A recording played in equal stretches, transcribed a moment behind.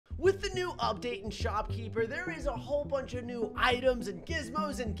new update in Shopkeeper, there is a whole bunch of new items and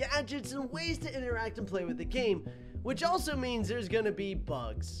gizmos and gadgets and ways to interact and play with the game, which also means there's gonna be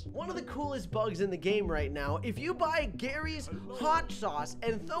bugs. One of the coolest bugs in the game right now, if you buy Gary's hot sauce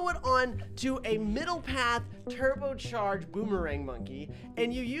and throw it on to a middle path turbocharged boomerang monkey,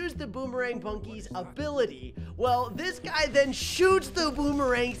 and you use the boomerang monkey's ability, well, this guy then shoots the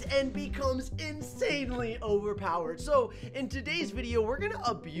boomerangs and becomes insanely overpowered. So in today's video, we're gonna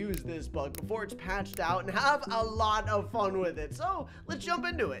abuse this bug before it's patched out and have a lot of fun with it. So let's jump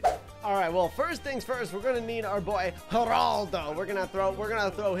into it. All right, well, first things first, we're gonna need our boy Geraldo. We're gonna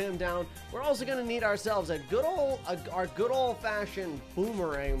throw him down. We're also gonna need ourselves our good old-fashioned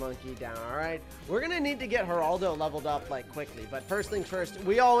boomerang monkey down. All right, we're gonna need to get Geraldo leveled up like quickly. But first things first,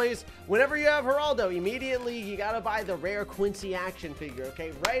 whenever you have Geraldo, immediately you gotta buy the rare Quincy action figure.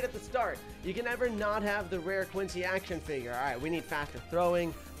 Okay, right at the start, you can never not have the rare Quincy action figure. All right, we need faster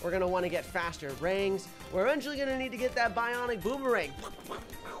throwing. We're gonna want to get faster rangs. We're eventually gonna need to get that bionic boomerang.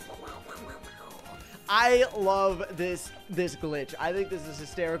 I love this glitch. I think this is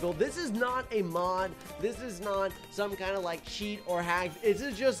hysterical. This is not a mod. This is not some kind of like cheat or hack. This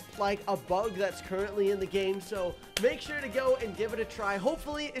is just like a bug that's currently in the game. So make sure to go and give it a try.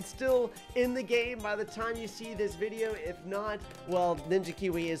 Hopefully it's still in the game by the time you see this video. If not, well, Ninja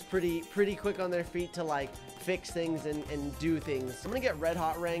Kiwi is pretty quick on their feet to like fix things and do things. I'm gonna get red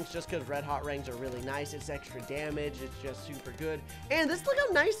hot rangs just because red hot rangs are really nice. It's extra damage. It's just super good. And look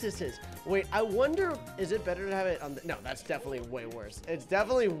how nice this is. Wait, I wonder, is it better to have it on the, no, that's definitely way worse. It's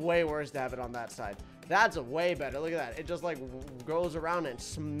definitely way worse to have it on that side. That's way better. Look at that. It just like goes around and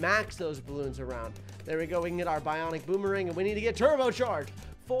smacks those balloons around. There we go. We can get our bionic boomerang and we need to get turbocharged.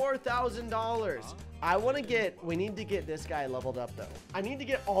 $4,000. We need to get this guy leveled up though. I need to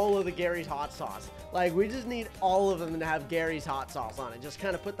get all of the Gary's hot sauce. Like, we just need all of them to have Gary's hot sauce on it. Just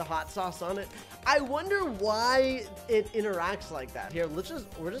kind of put the hot sauce on it. I wonder why it interacts like that. Here, we're just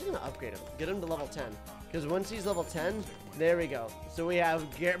gonna upgrade him. Get him to level 10. Because once he's level 10, there we go. So we have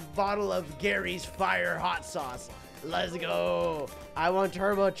bottle of Gary's fire hot sauce. Let's go. I want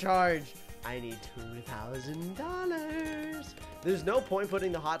turbocharge. I need $2,000. There's no point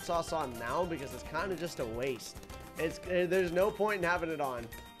putting the hot sauce on now because it's kind of just a waste. There's no point in having it on.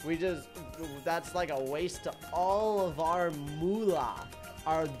 That's like a waste to all of our moolah.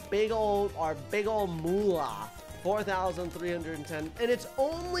 Our big old moolah. 4,310. And it's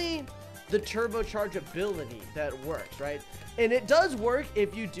only the turbocharge ability that works, right? And it does work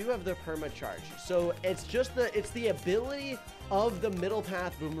if you do have the permacharge. So it's the ability of the middle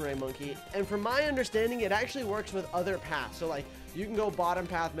path boomerang monkey, and from my understanding it actually works with other paths. So like you can go bottom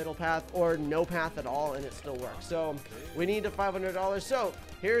path, middle path, or no path at all and it still works. So we need the $500. So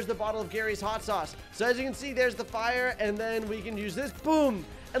here's the bottle of Gary's hot sauce. So as you can see, there's the fire, and then we can use this. Boom.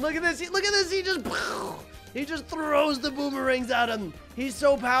 And look at this, he just throws the boomerangs at him. He's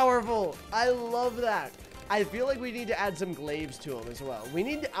so powerful. I love that. I feel like we need to add some glaives to him as well.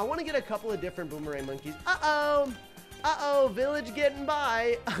 I want to get a couple of different boomerang monkeys. Uh-oh, village getting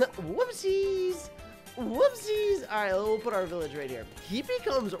by. Whoopsies. Whoopsies. All right, we'll put our village right here. He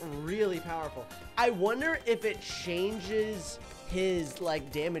becomes really powerful. I wonder if it changes his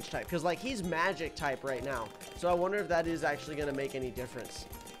like damage type, because like he's magic type right now. So I wonder if that is actually going to make any difference.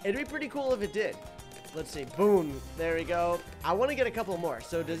 It'd be pretty cool if it did. Let's see. Boom. There we go. I want to get a couple more.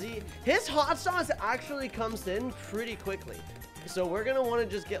 So his hot sauce actually comes in pretty quickly. So we're going to want to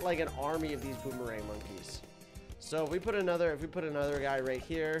just get like an army of these boomerang monkeys. So if we put another guy right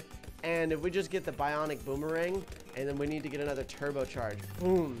here, and if we just get the bionic boomerang, and then we need to get another turbocharge.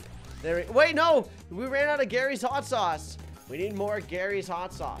 Boom. Wait, no, we ran out of Gary's hot sauce. We need more Gary's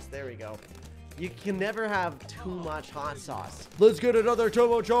hot sauce. There we go. You can never have too much hot sauce. Let's get another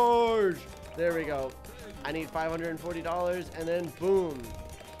turbocharge. There we go. I need $540, and then boom.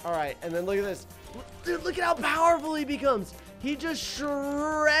 All right, and then look at this. Dude, look at how powerful he becomes. He just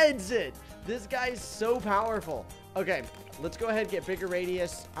shreds it. This guy's so powerful. Okay, let's go ahead and get bigger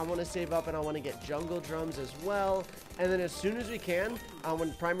radius. I want to save up, and I want to get jungle drums as well. And then as soon as we can, I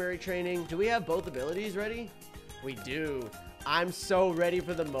want primary training. Do we have both abilities ready? We do. I'm so ready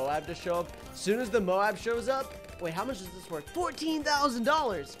for the MOAB to show up. As soon as the MOAB shows up, wait, how much is this worth?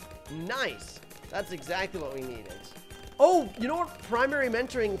 $14,000. Nice. That's exactly what we needed. Oh, you know what? Primary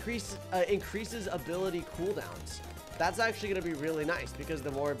mentoring increases ability cooldowns. That's actually going to be really nice because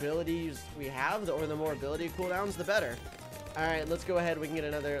the more abilities we have, or the more ability cooldowns, the better. All right, let's go ahead. We can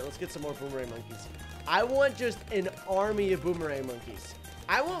get let's get some more boomerang monkeys. I want just an army of boomerang monkeys.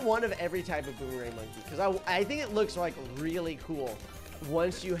 I want one of every type of boomerang monkey because I think it looks like really cool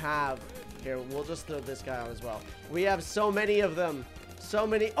once you have, here, we'll just throw this guy on as well. We have so many of them. So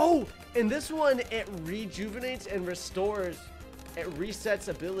many. Oh, in this one, it rejuvenates and restores. It resets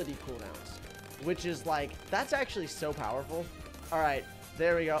ability cooldowns, which is like, that's actually so powerful. All right,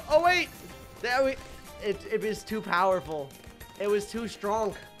 there we go. Oh, wait. It was too powerful. It was too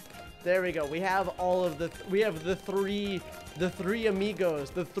strong. There we go. We have all of the, the three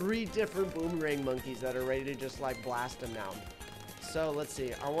amigos, the 3 different boomerang monkeys that are ready to just like blast them now. So let's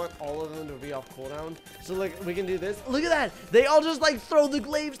see. I want all of them to be off cooldown. So look, we can do this. Look at that. They all just like throw the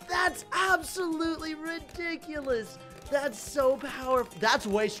glaives. That's absolutely ridiculous. That's so powerful. That's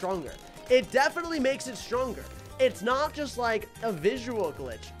way stronger. It definitely makes it stronger. It's not just like a visual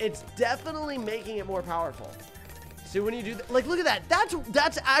glitch. It's definitely making it more powerful. See, when you do that, like, look at that.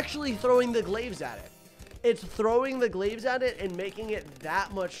 That's actually throwing the glaives at it. It's throwing the glaives at it and making it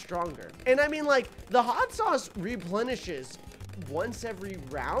that much stronger. And I mean, like, the hot sauce replenishes once every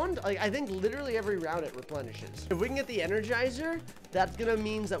round. Like, I think literally every round it replenishes. If we can get the Energizer, that's gonna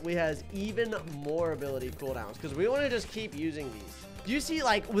mean that we has even more ability cooldowns, because we want to just keep using these. Do you see,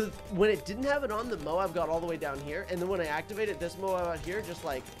 like, when it didn't have it on, the MOAB got all the way down here, and then when I activated this MOAB out here, just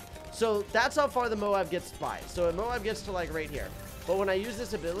like, so that's how far the MOAB gets by. So a MOAB gets to like right here, but when I use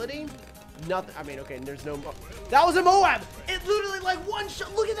this ability, nothing. I mean, okay, there's no that was a MOAB. It literally like one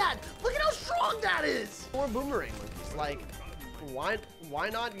shot. Look at that. Look at how strong that is. More boomerang monkeys. Like, why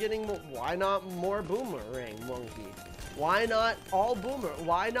not more boomerang monkey? Why not all boomer?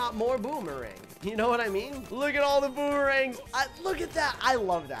 Why not more boomerang? You know what I mean? Look at all the boomerangs. Look at that. I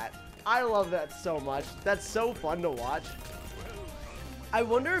love that. I love that so much. That's so fun to watch. I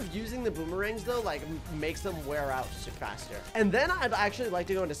wonder if using the boomerangs though, like, makes them wear out faster. And then I'd actually like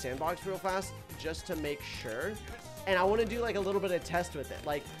to go into sandbox real fast just to make sure. And I want to do like a little bit of test with it.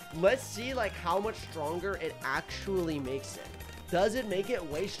 Like, let's see like how much stronger it actually makes it. Does it make it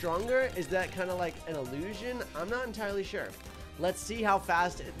way stronger? Is that kind of like an illusion? I'm not entirely sure. Let's see how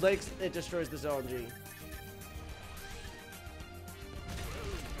fast it destroys this OMG.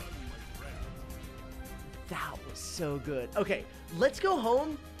 That was so good. Okay, let's go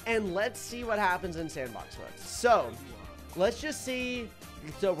home and let's see what happens in sandbox mode. So let's just see.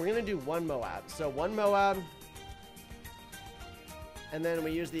 So we're gonna do 1 MOAB. So 1 MOAB, and then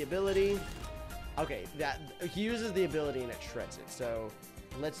we use the ability. Okay, that he uses the ability and it shreds it. So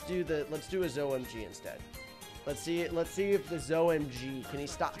let's do a ZOMG instead. Let's see if the ZOMG, can he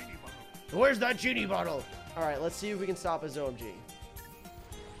stop? Where's that genie bottle? All right, let's see if we can stop a ZOMG.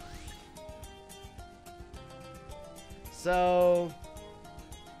 So,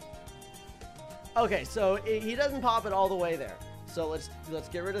 okay, so he doesn't pop it all the way there. So let's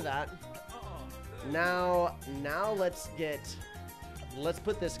get rid of that. Now let's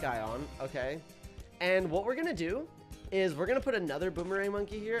put this guy on, okay? And what we're gonna do is we're gonna put another boomerang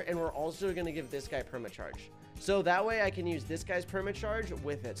monkey here, and we're also gonna give this guy permacharge. So that way I can use this guy's permacharge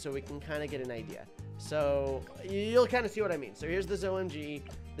with it, so we can kind of get an idea. So you'll kind of see what I mean. So here's this OMG,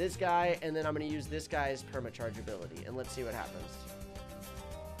 this guy, and then I'm going to use this guy's permacharge ability, and let's see what happens.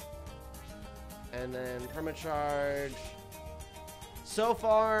 And then permacharge. So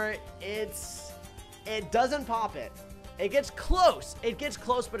far, it doesn't pop it. It gets close. It gets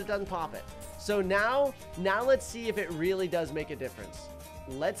close, but it doesn't pop it. So now let's see if it really does make a difference.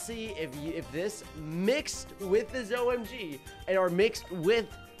 Let's see if this mixed with this OMG or mixed with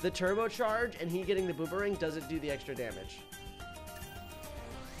the turbocharge and he getting the boomerang, does it do the extra damage?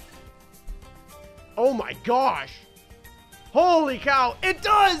 Oh my gosh. Holy cow. It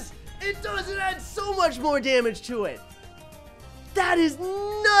does. It does. It adds so much more damage to it. That is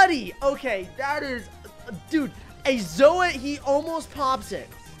nutty. Okay, that is, dude, a Zoa, he almost pops it.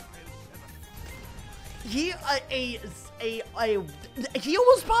 He almost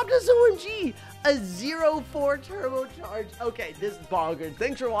popped his OMG. A 0.4 turbocharge. Okay, this is bonkers.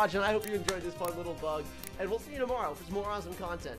 Thanks for watching. I hope you enjoyed this fun little bug. And we'll see you tomorrow for some more awesome content.